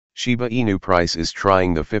Shiba Inu price is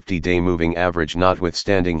trying the 50-day moving average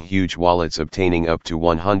notwithstanding huge wallets obtaining up to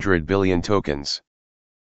 100 billion tokens.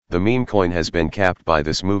 The meme coin has been capped by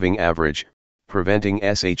this moving average, preventing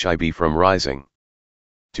SHIB from rising.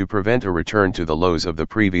 To prevent a return to the lows of the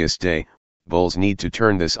previous day, bulls need to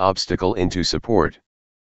turn this obstacle into support.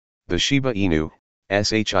 The Shiba Inu,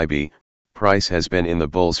 SHIB, price has been in the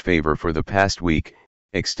bulls' favor for the past week,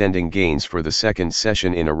 extending gains for the second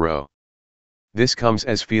session in a row. This comes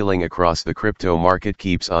as feeling across the crypto market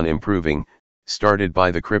keeps on improving, started by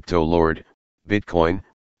the crypto lord, Bitcoin,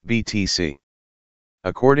 BTC.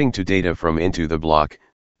 According to data from Into the Block,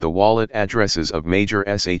 the wallet addresses of major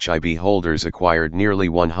SHIB holders acquired nearly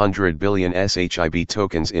 100 billion SHIB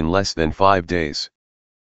tokens in less than 5 days.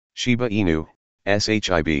 Shiba Inu,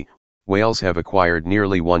 SHIB, whales have acquired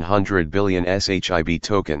nearly 100 billion SHIB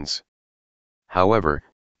tokens. However,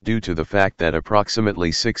 due to the fact that approximately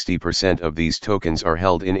 60% of these tokens are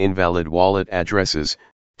held in invalid wallet addresses,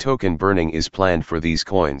 token burning is planned for these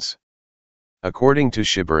coins. According to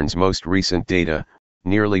Shiburn's most recent data,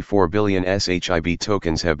 nearly 4 billion SHIB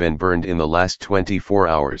tokens have been burned in the last 24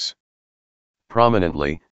 hours.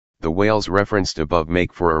 Prominently, the whales referenced above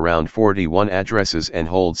make for around 41 addresses and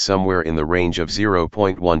hold somewhere in the range of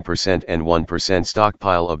 0.1% and 1%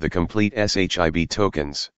 stockpile of the complete SHIB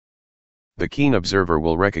tokens. The keen observer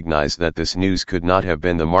will recognize that this news could not have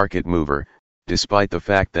been the market mover, despite the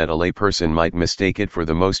fact that a layperson might mistake it for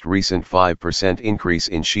the most recent 5% increase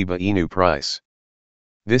in Shiba Inu price.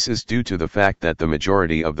 This is due to the fact that the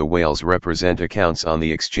majority of the whales represent accounts on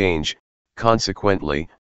the exchange. Consequently,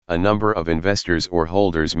 a number of investors or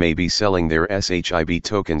holders may be selling their SHIB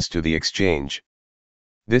tokens to the exchange.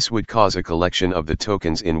 This would cause a collection of the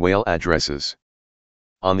tokens in whale addresses.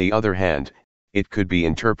 On the other hand, it could be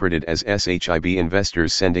interpreted as SHIB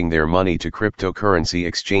investors sending their money to cryptocurrency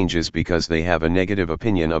exchanges because they have a negative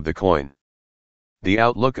opinion of the coin. The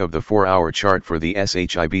outlook of the 4-hour chart for the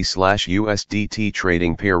SHIB/USDT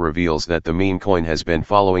trading pair reveals that the meme coin has been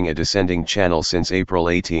following a descending channel since April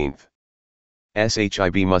 18.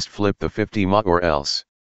 SHIB must flip the 50 MA or else.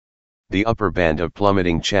 The upper band of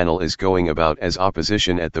plummeting channel is going about as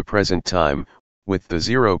opposition at the present time, with the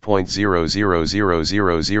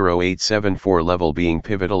 0.00000874 level being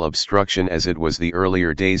pivotal obstruction as it was the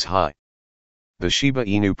earlier day's high. The Shiba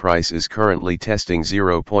Inu price is currently testing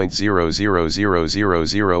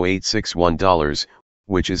 $0.00000861,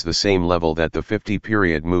 which is the same level that the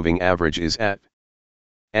 50-period moving average is at.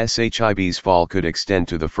 SHIB's fall could extend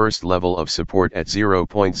to the first level of support at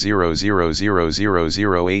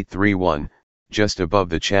 $0.00000831, just above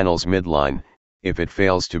the channel's midline, if it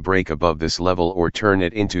fails to break above this level or turn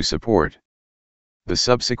it into support. The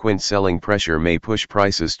subsequent selling pressure may push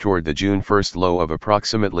prices toward the June 1 low of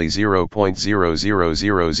approximately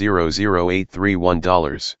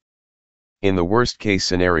 $0.00000831. In the worst-case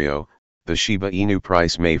scenario, the Shiba Inu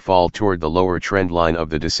price may fall toward the lower trend line of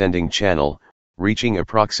the descending channel, reaching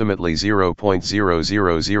approximately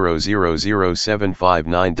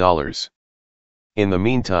 $0.00000759. In the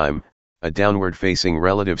meantime, a downward-facing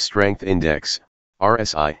relative strength index,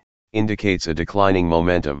 RSI, indicates a declining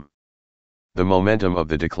momentum. The momentum of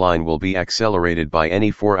the decline will be accelerated by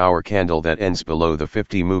any 4-hour candle that ends below the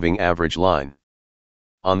 50 moving average line.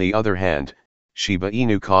 On the other hand, Shiba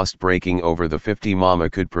Inu cost breaking over the 50 MA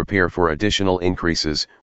could prepare for additional increases,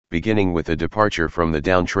 beginning with a departure from the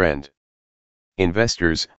downtrend.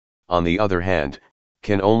 Investors, on the other hand,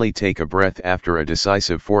 can only take a breath after a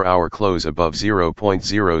decisive 4-hour close above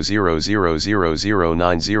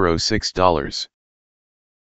 $0.00000906.